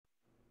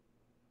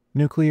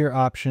Nuclear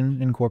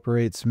option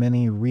incorporates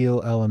many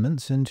real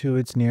elements into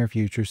its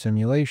near-future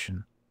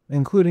simulation,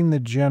 including the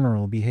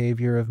general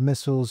behavior of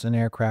missiles and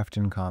aircraft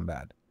in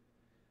combat.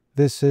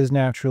 This has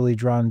naturally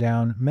drawn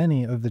down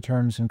many of the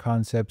terms and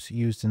concepts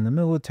used in the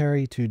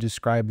military to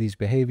describe these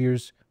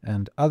behaviors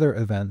and other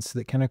events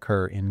that can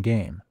occur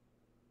in-game.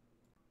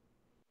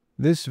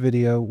 This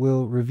video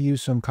will review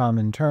some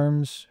common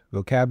terms,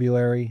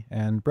 vocabulary,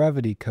 and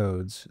brevity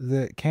codes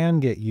that can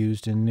get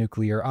used in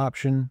nuclear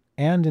option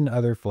and in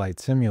other flight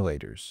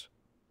simulators.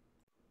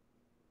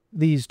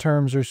 These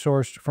terms are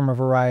sourced from a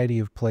variety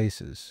of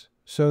places,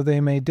 so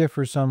they may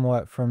differ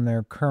somewhat from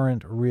their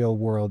current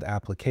real-world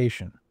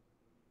application.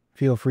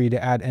 Feel free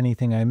to add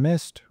anything I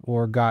missed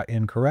or got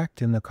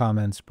incorrect in the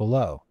comments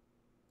below.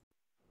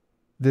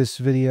 This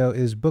video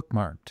is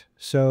bookmarked,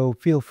 so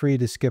feel free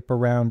to skip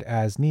around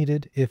as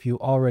needed if you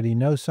already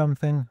know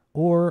something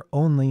or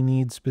only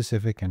need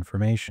specific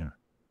information.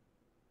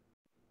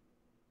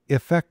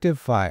 Effective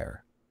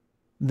fire.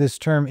 This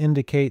term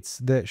indicates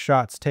that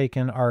shots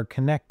taken are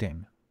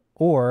connecting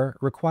or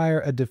require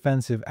a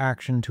defensive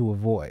action to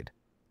avoid.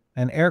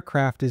 An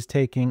aircraft is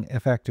taking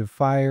effective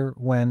fire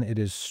when it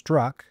is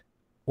struck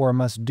or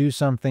must do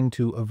something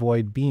to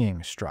avoid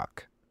being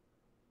struck.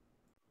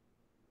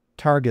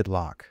 Target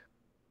lock.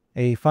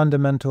 A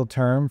fundamental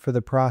term for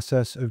the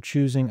process of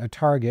choosing a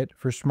target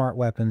for smart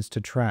weapons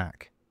to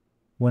track.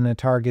 When a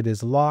target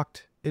is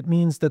locked, it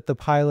means that the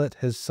pilot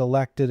has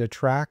selected a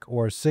track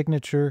or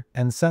signature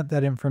and sent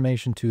that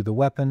information to the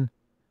weapon,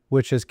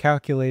 which has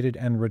calculated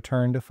and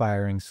returned a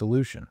firing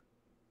solution.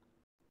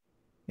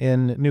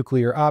 In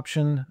nuclear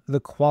option, the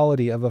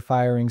quality of a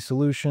firing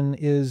solution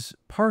is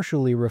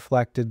partially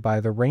reflected by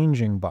the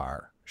ranging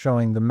bar,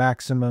 showing the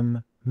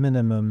maximum,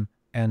 minimum,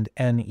 and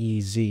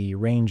NEZ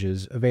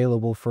ranges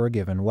available for a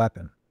given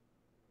weapon.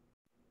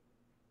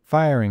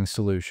 Firing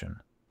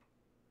solution.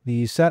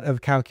 The set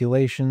of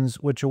calculations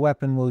which a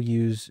weapon will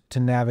use to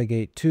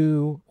navigate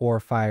to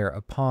or fire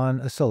upon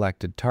a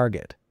selected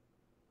target.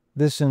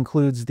 This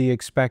includes the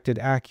expected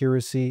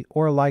accuracy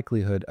or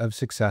likelihood of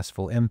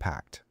successful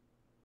impact.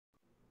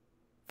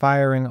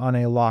 Firing on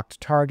a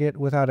locked target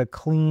without a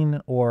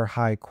clean or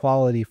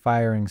high-quality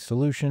firing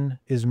solution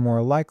is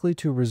more likely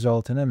to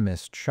result in a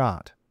missed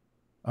shot.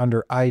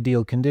 Under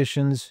ideal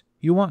conditions,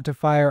 you want to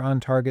fire on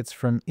targets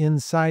from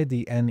inside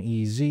the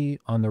NEZ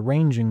on the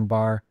ranging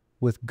bar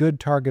with good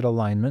target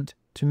alignment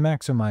to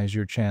maximize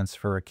your chance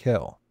for a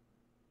kill.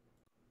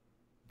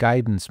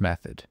 Guidance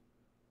method.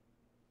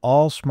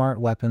 All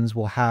smart weapons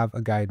will have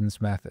a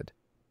guidance method.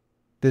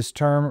 This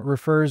term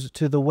refers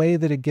to the way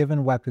that a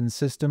given weapon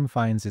system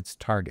finds its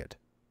target.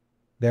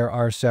 There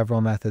are several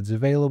methods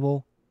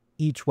available.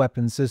 Each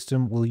weapon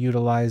system will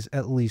utilize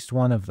at least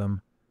one of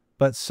them,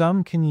 but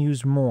some can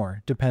use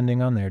more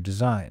depending on their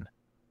design.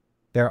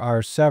 There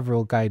are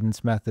several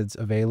guidance methods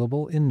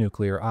available in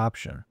nuclear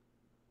option.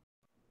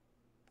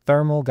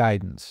 Thermal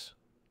guidance.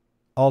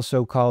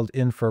 Also called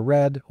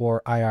infrared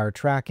or IR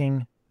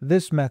tracking,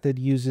 this method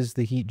uses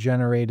the heat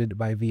generated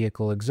by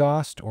vehicle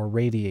exhaust or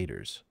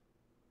radiators.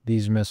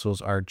 These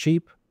missiles are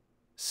cheap,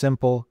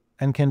 simple,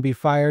 and can be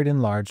fired in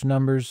large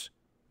numbers,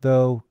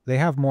 though they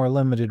have more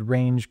limited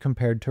range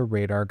compared to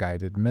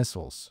radar-guided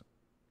missiles.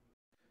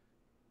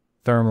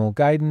 Thermal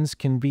guidance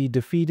can be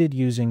defeated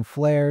using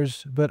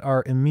flares, but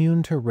are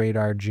immune to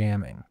radar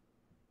jamming.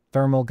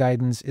 Thermal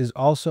guidance is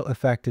also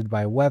affected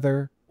by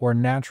weather or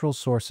natural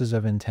sources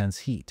of intense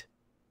heat,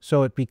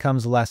 so it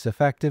becomes less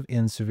effective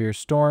in severe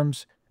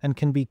storms and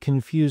can be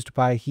confused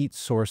by heat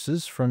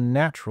sources from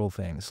natural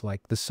things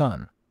like the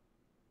sun.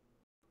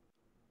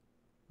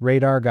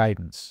 Radar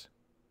guidance.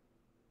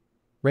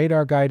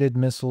 Radar-guided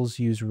missiles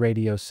use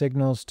radio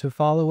signals to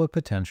follow a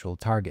potential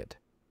target.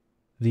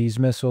 These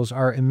missiles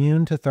are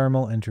immune to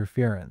thermal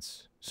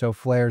interference, so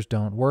flares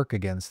don't work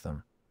against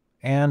them,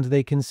 and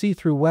they can see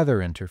through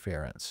weather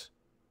interference.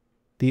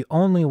 The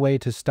only way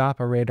to stop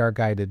a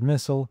radar-guided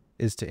missile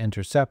is to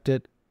intercept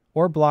it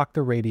or block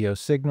the radio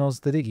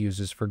signals that it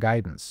uses for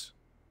guidance.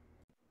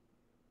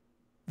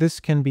 This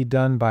can be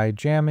done by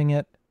jamming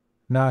it,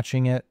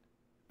 notching it,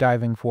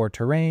 diving for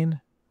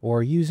terrain,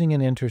 or using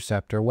an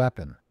interceptor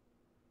weapon.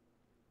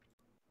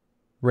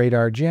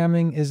 Radar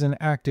jamming is an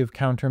active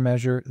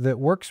countermeasure that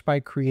works by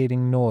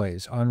creating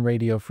noise on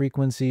radio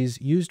frequencies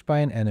used by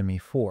an enemy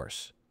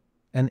force.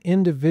 An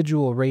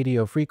individual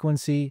radio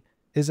frequency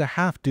is a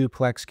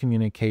half-duplex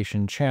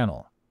communication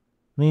channel,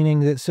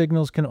 meaning that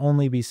signals can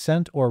only be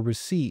sent or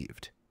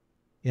received.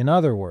 In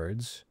other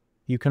words,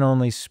 you can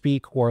only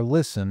speak or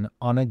listen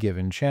on a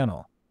given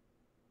channel.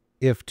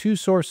 If two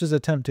sources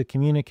attempt to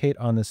communicate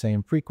on the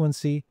same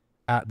frequency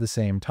at the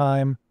same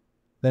time,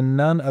 then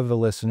none of the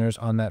listeners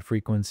on that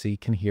frequency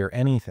can hear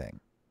anything.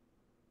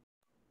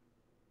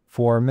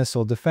 For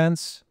missile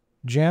defense,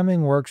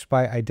 jamming works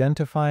by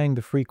identifying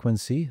the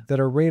frequency that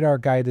a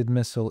radar-guided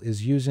missile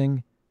is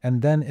using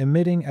and then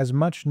emitting as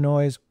much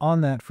noise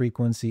on that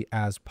frequency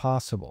as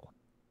possible.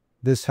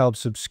 This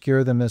helps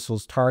obscure the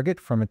missile's target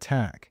from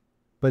attack,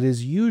 but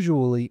is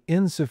usually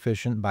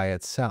insufficient by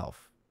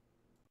itself.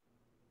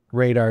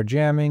 Radar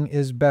jamming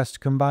is best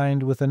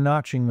combined with a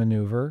notching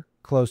maneuver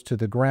close to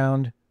the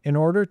ground in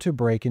order to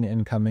break an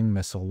incoming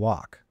missile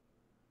lock.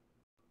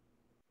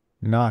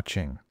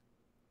 Notching.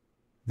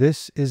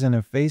 This is an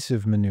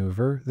evasive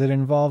maneuver that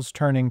involves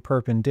turning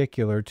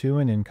perpendicular to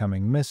an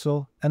incoming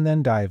missile and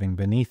then diving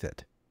beneath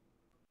it.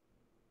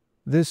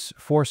 This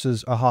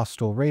forces a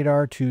hostile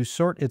radar to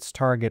sort its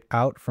target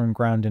out from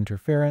ground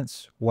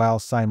interference while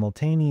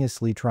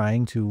simultaneously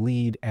trying to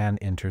lead and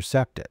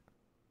intercept it.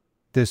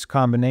 This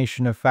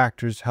combination of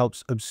factors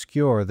helps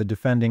obscure the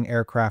defending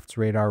aircraft's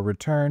radar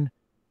return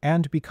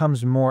and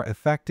becomes more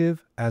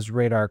effective as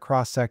radar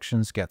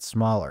cross-sections get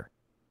smaller.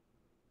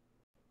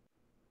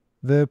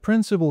 The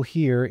principle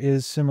here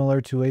is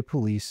similar to a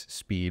police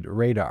speed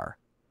radar.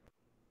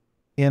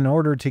 In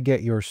order to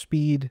get your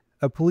speed,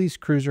 a police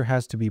cruiser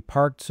has to be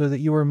parked so that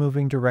you are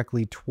moving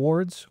directly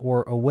towards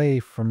or away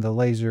from the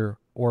laser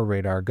or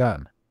radar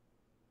gun.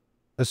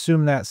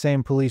 Assume that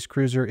same police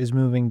cruiser is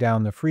moving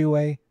down the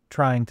freeway,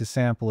 trying to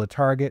sample a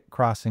target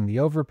crossing the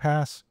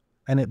overpass,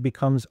 and it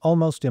becomes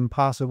almost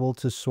impossible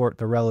to sort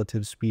the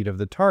relative speed of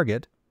the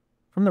target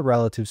from the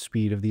relative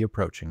speed of the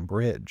approaching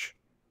bridge.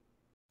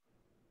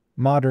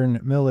 Modern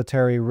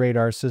military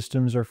radar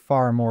systems are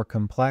far more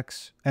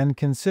complex and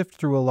can sift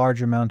through a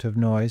large amount of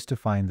noise to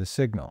find the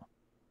signal.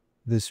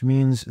 This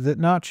means that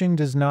notching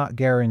does not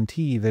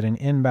guarantee that an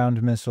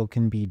inbound missile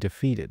can be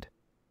defeated,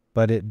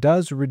 but it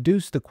does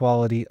reduce the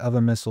quality of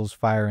a missile's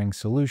firing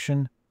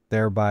solution,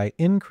 thereby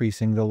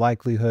increasing the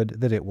likelihood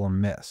that it will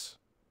miss.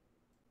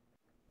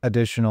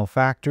 Additional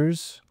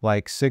factors,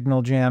 like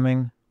signal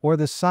jamming or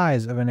the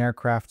size of an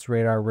aircraft's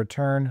radar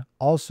return,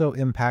 also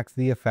impact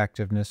the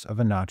effectiveness of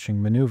a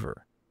notching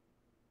maneuver.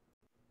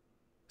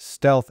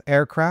 Stealth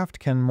aircraft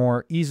can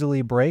more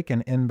easily break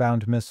an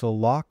inbound missile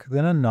lock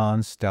than a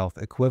non-stealth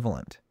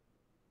equivalent.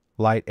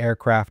 Light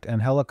aircraft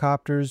and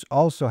helicopters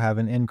also have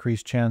an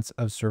increased chance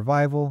of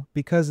survival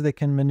because they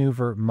can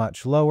maneuver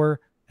much lower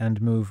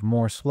and move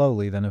more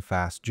slowly than a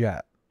fast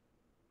jet.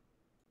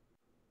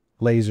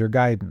 Laser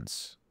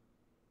guidance.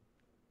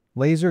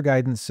 Laser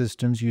guidance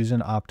systems use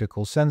an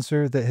optical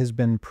sensor that has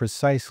been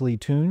precisely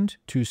tuned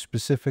to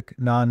specific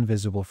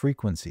non-visible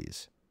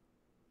frequencies.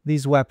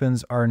 These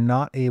weapons are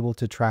not able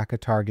to track a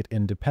target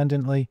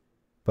independently,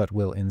 but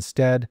will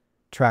instead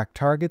track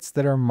targets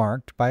that are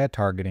marked by a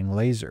targeting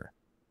laser.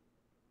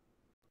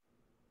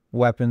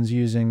 Weapons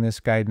using this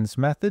guidance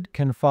method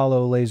can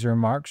follow laser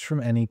marks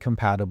from any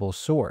compatible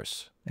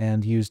source,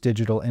 and use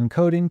digital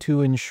encoding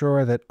to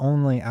ensure that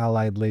only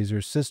Allied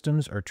laser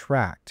systems are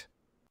tracked.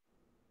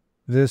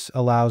 This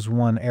allows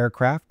one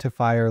aircraft to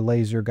fire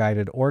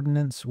laser-guided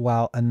ordnance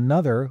while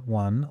another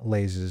one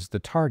lasers the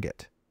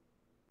target.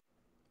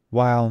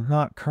 While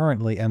not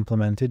currently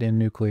implemented in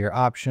nuclear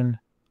option,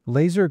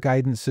 laser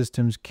guidance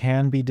systems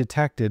can be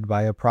detected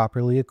by a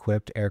properly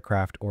equipped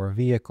aircraft or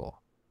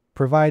vehicle,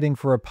 providing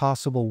for a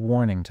possible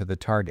warning to the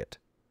target.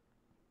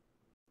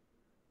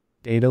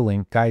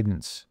 Datalink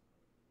Guidance.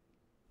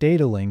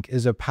 Datalink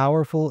is a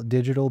powerful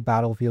digital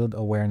battlefield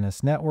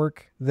awareness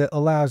network that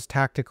allows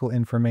tactical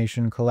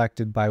information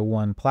collected by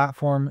one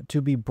platform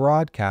to be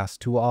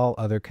broadcast to all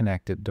other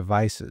connected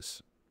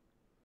devices.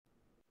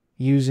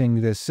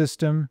 Using this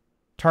system,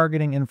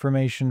 targeting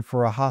information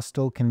for a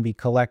hostile can be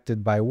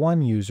collected by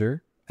one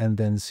user and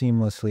then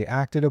seamlessly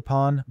acted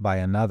upon by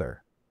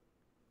another.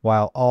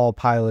 While all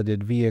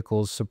piloted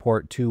vehicles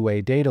support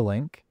two-way data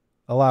link,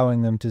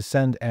 allowing them to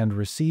send and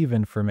receive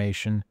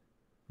information,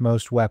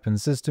 most weapon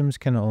systems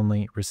can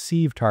only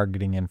receive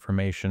targeting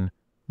information,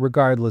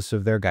 regardless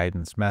of their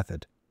guidance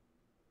method.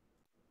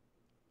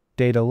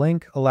 Data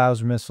link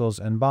allows missiles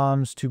and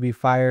bombs to be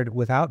fired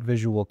without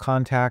visual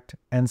contact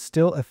and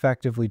still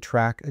effectively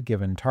track a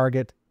given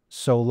target,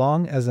 so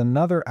long as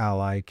another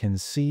ally can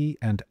see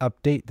and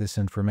update this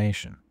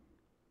information.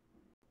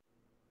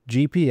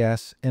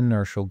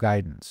 GPS-Inertial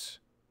Guidance.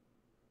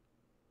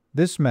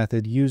 This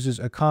method uses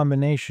a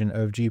combination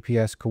of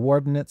GPS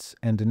coordinates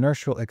and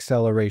inertial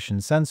acceleration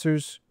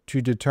sensors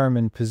to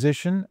determine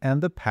position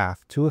and the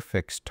path to a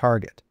fixed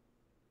target.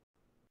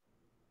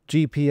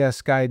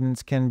 GPS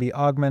guidance can be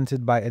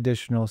augmented by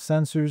additional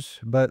sensors,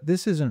 but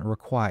this isn't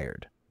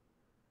required.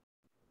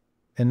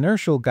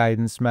 Inertial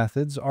guidance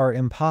methods are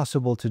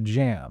impossible to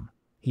jam.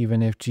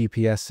 Even if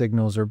GPS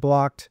signals are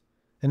blocked,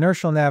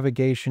 inertial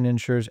navigation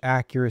ensures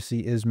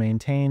accuracy is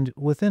maintained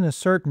within a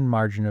certain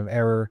margin of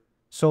error,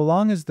 so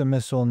long as the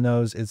missile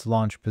knows its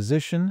launch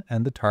position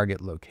and the target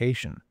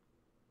location.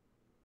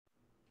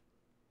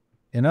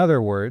 In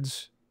other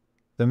words,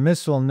 the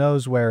missile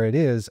knows where it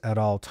is at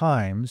all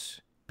times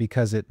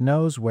because it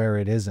knows where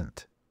it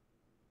isn't.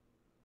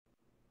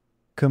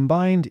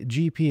 Combined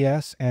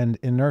GPS and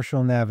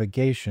inertial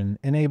navigation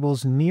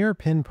enables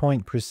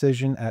near-pinpoint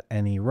precision at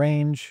any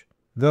range,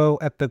 though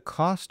at the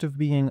cost of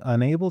being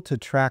unable to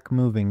track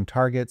moving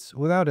targets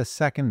without a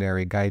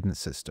secondary guidance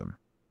system.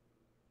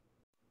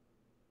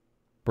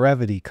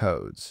 Brevity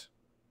Codes.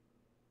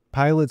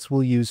 Pilots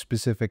will use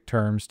specific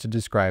terms to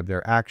describe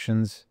their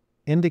actions,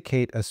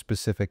 indicate a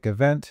specific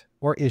event,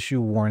 or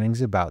issue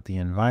warnings about the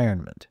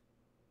environment.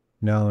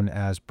 Known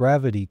as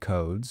Brevity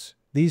Codes,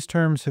 these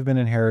terms have been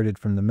inherited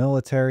from the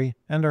military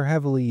and are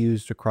heavily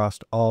used across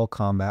all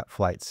combat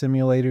flight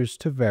simulators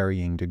to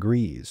varying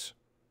degrees.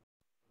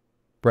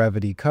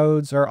 Brevity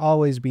codes are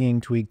always being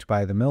tweaked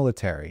by the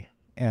military,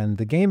 and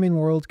the gaming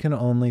world can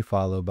only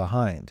follow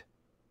behind,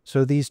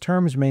 so these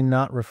terms may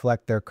not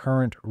reflect their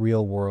current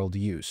real-world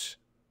use.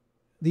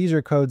 These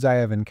are codes I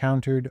have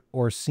encountered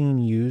or seen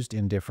used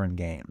in different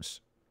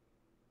games.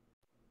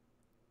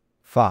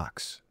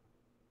 FOX.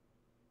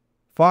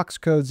 FOX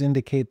codes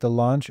indicate the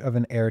launch of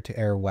an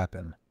air-to-air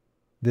weapon.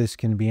 This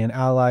can be an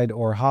allied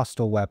or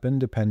hostile weapon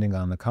depending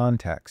on the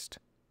context.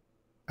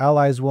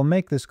 Allies will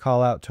make this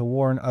call out to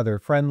warn other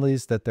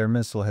friendlies that their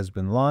missile has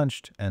been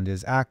launched and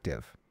is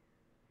active.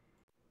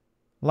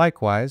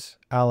 Likewise,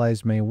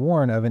 allies may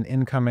warn of an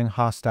incoming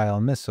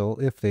hostile missile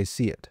if they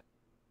see it.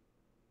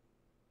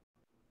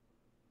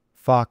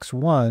 FOX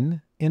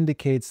 1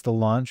 indicates the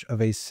launch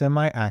of a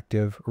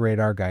semi-active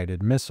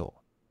radar-guided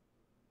missile.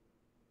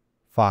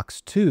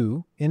 FOX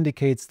 2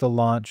 indicates the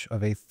launch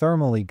of a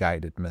thermally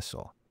guided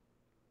missile.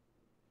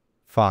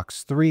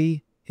 FOX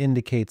 3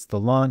 indicates the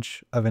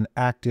launch of an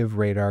active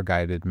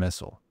radar-guided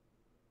missile.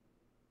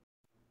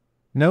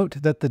 Note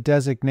that the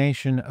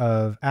designation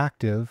of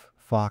active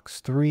FOX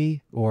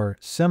 3 or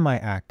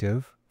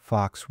semi-active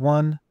FOX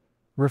 1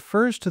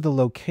 refers to the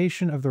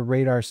location of the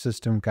radar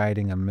system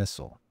guiding a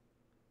missile.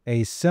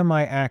 A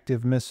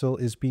semi-active missile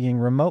is being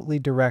remotely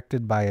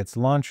directed by its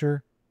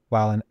launcher,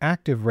 while an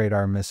active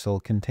radar missile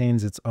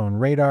contains its own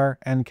radar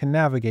and can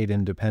navigate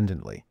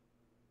independently.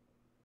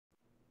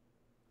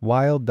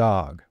 Wild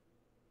Dog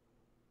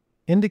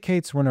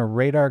indicates when a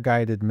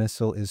radar-guided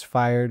missile is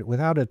fired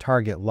without a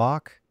target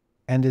lock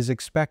and is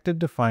expected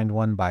to find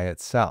one by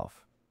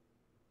itself.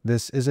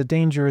 This is a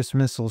dangerous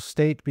missile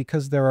state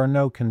because there are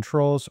no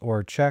controls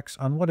or checks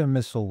on what a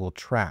missile will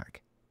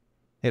track.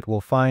 It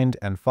will find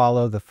and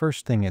follow the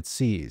first thing it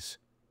sees,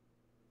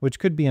 which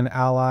could be an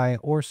ally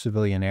or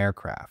civilian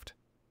aircraft.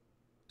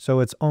 So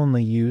it's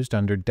only used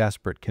under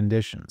desperate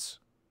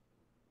conditions.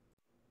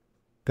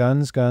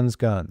 Guns, guns,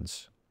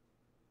 guns.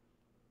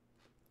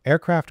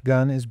 Aircraft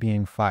gun is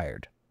being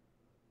fired.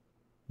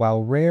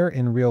 While rare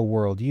in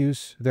real-world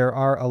use, there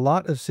are a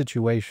lot of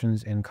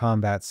situations in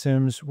combat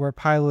sims where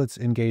pilots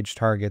engage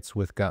targets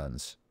with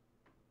guns.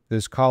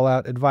 This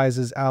call-out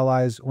advises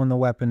allies when the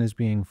weapon is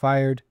being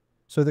fired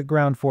so that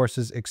ground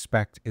forces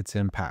expect its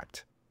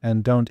impact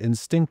and don't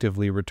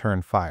instinctively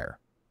return fire.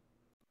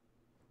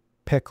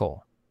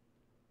 Pickle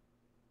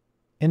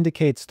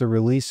indicates the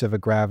release of a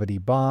gravity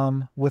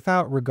bomb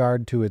without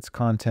regard to its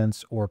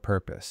contents or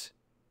purpose.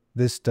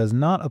 This does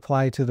not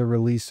apply to the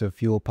release of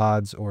fuel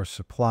pods or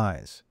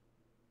supplies.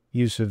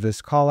 Use of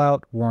this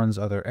callout warns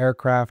other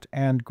aircraft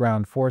and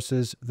ground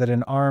forces that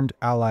an armed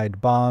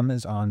Allied bomb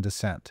is on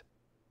descent.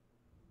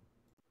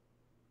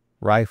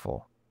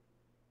 Rifle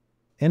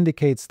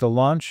indicates the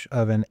launch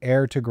of an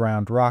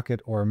air-to-ground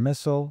rocket or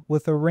missile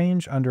with a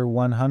range under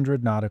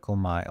 100 nautical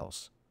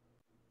miles.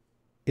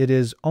 It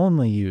is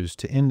only used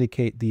to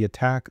indicate the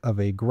attack of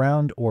a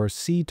ground or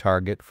sea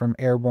target from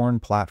airborne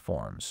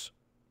platforms.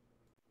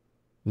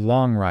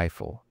 Long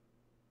rifle.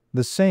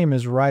 The same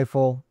as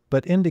rifle,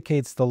 but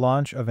indicates the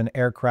launch of an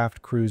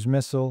aircraft cruise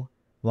missile,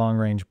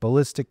 long-range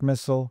ballistic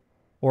missile,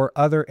 or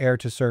other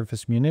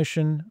air-to-surface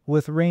munition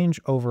with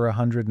range over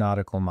 100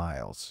 nautical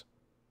miles.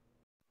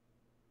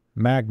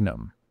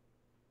 Magnum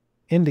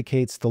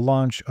indicates the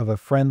launch of a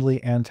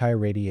friendly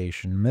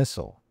anti-radiation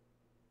missile.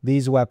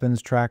 These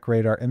weapons track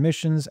radar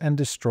emissions and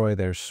destroy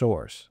their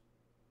source.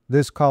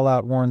 This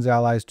callout warns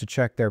allies to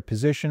check their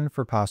position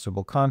for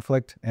possible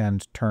conflict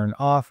and turn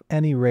off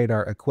any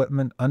radar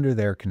equipment under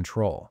their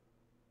control.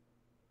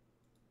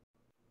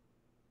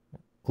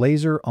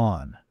 Laser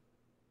on.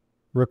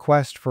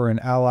 Request for an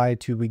ally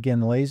to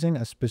begin lasing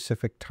a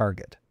specific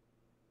target.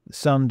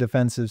 Some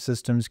defensive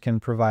systems can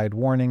provide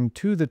warning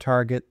to the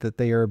target that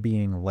they are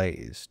being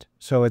lased,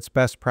 so it's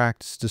best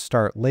practice to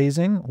start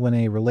lasing when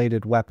a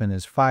related weapon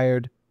is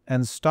fired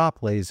and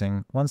stop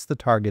lasing once the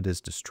target is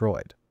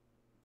destroyed.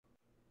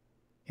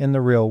 In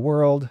the real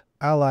world,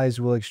 allies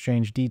will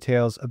exchange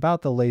details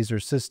about the laser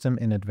system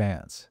in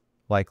advance,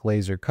 like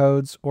laser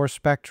codes or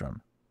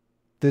spectrum.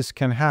 This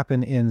can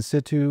happen in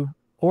situ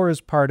or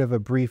as part of a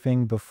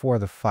briefing before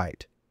the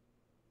fight.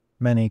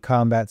 Many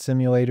combat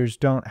simulators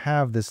don't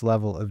have this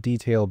level of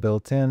detail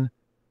built in,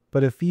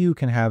 but a few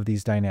can have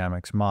these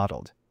dynamics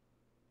modeled.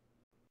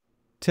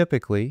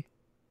 Typically,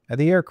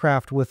 the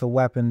aircraft with a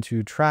weapon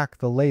to track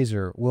the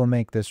laser will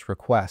make this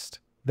request,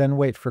 then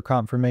wait for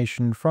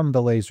confirmation from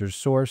the laser's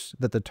source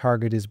that the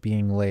target is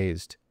being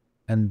lased,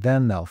 and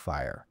then they'll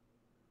fire.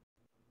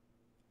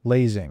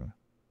 Lasing.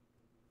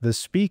 The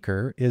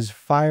speaker is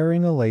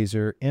firing a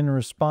laser in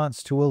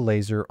response to a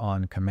laser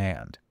on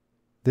command.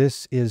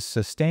 This is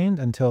sustained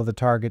until the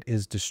target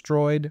is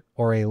destroyed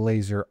or a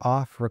laser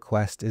off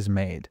request is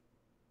made.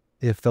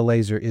 If the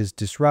laser is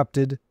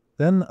disrupted,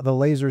 then the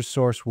laser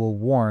source will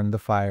warn the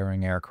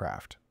firing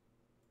aircraft.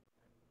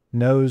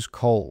 Nose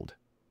cold.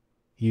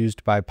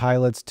 Used by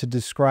pilots to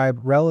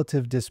describe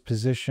relative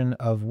disposition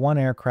of one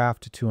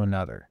aircraft to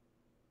another.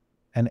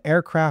 An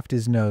aircraft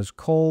is nose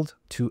cold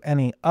to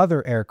any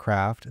other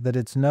aircraft that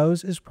its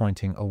nose is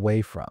pointing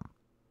away from.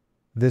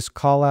 This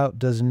callout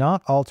does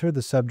not alter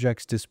the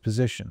subject's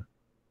disposition,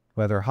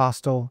 whether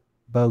hostile,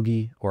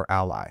 bogey, or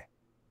ally.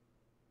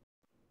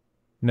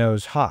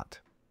 Nose hot,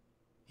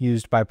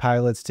 used by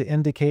pilots to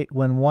indicate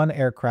when one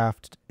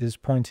aircraft is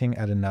pointing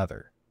at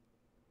another.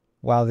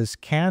 While this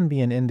can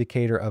be an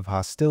indicator of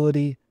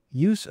hostility,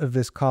 use of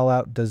this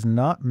callout does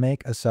not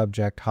make a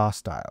subject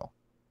hostile.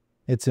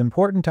 It's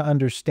important to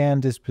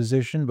understand this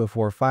position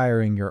before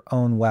firing your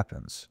own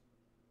weapons.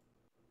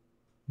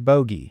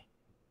 Bogey,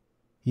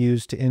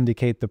 used to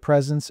indicate the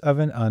presence of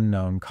an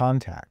unknown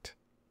contact.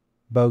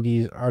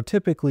 Bogeys are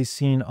typically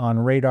seen on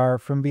radar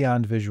from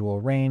beyond visual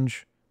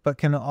range, but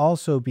can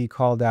also be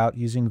called out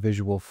using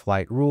visual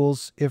flight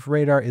rules if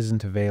radar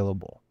isn't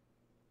available.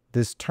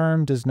 This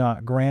term does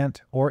not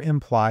grant or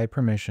imply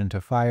permission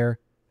to fire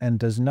and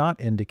does not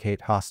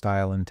indicate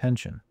hostile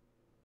intention.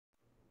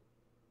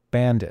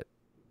 Bandit,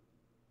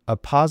 a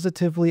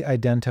positively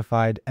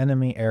identified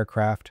enemy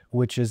aircraft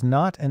which is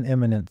not an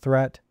imminent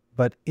threat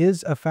but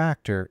is a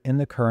factor in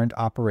the current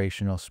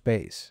operational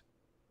space.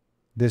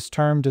 This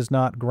term does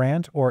not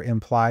grant or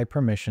imply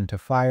permission to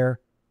fire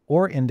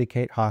or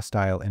indicate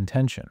hostile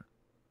intention.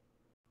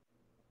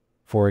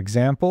 For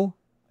example,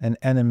 an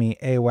enemy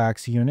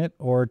AWACS unit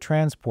or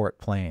transport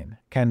plane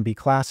can be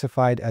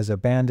classified as a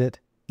bandit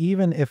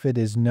even if it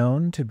is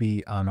known to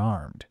be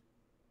unarmed.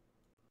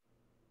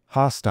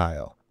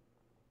 Hostile,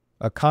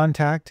 a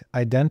contact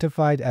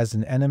identified as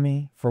an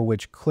enemy for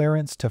which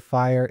clearance to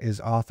fire is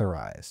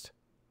authorized.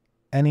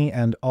 Any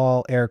and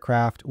all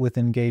aircraft with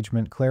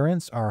engagement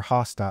clearance are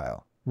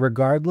hostile,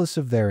 regardless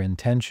of their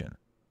intention.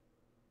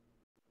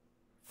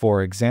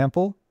 For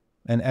example,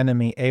 an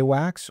enemy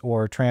AWACS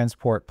or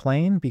transport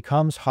plane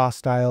becomes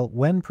hostile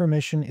when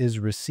permission is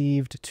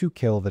received to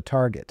kill the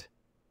target,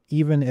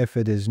 even if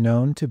it is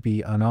known to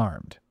be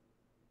unarmed.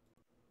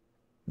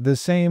 The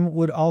same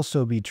would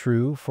also be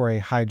true for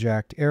a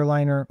hijacked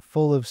airliner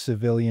full of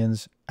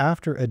civilians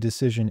after a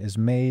decision is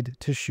made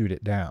to shoot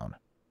it down.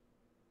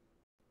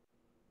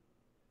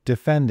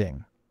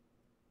 Defending,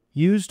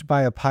 used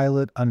by a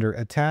pilot under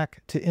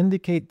attack to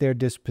indicate their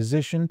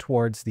disposition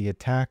towards the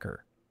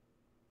attacker.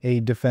 A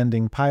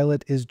defending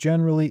pilot is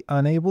generally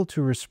unable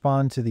to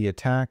respond to the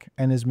attack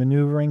and is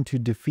maneuvering to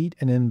defeat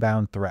an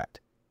inbound threat.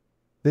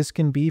 This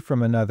can be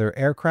from another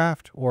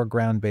aircraft or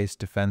ground-based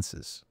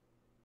defenses.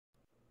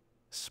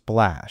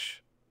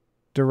 Splash,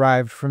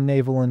 derived from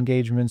naval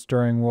engagements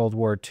during World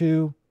War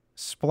II,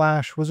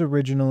 splash was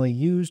originally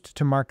used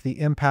to mark the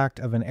impact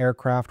of an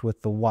aircraft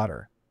with the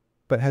water,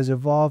 but has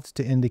evolved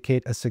to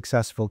indicate a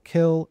successful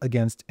kill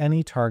against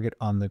any target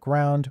on the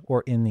ground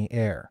or in the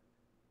air.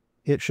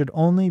 It should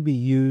only be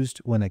used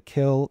when a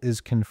kill is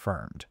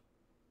confirmed.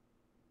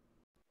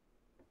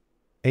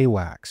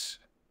 AWACS,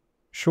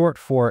 short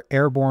for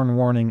Airborne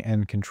Warning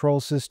and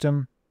Control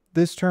System.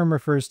 This term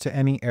refers to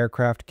any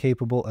aircraft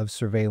capable of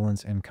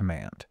surveillance and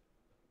command.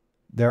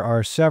 There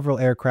are several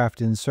aircraft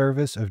in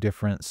service of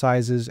different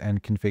sizes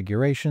and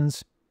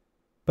configurations,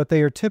 but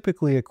they are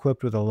typically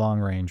equipped with a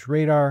long-range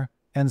radar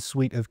and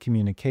suite of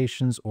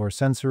communications or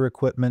sensor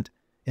equipment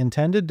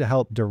intended to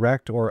help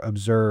direct or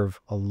observe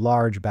a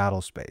large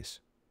battle space.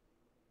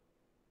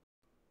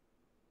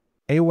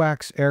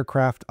 AWACS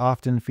aircraft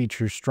often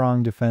feature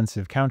strong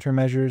defensive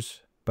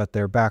countermeasures, but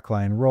their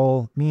backline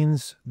role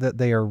means that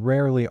they are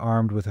rarely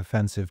armed with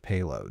offensive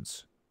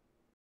payloads.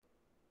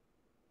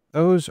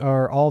 Those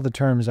are all the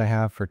terms I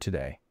have for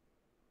today.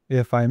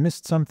 If I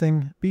missed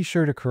something, be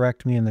sure to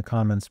correct me in the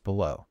comments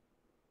below.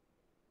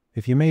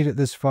 If you made it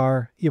this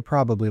far, you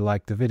probably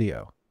liked the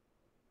video.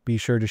 Be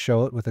sure to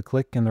show it with a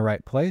click in the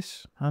right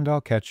place, and I'll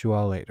catch you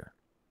all later.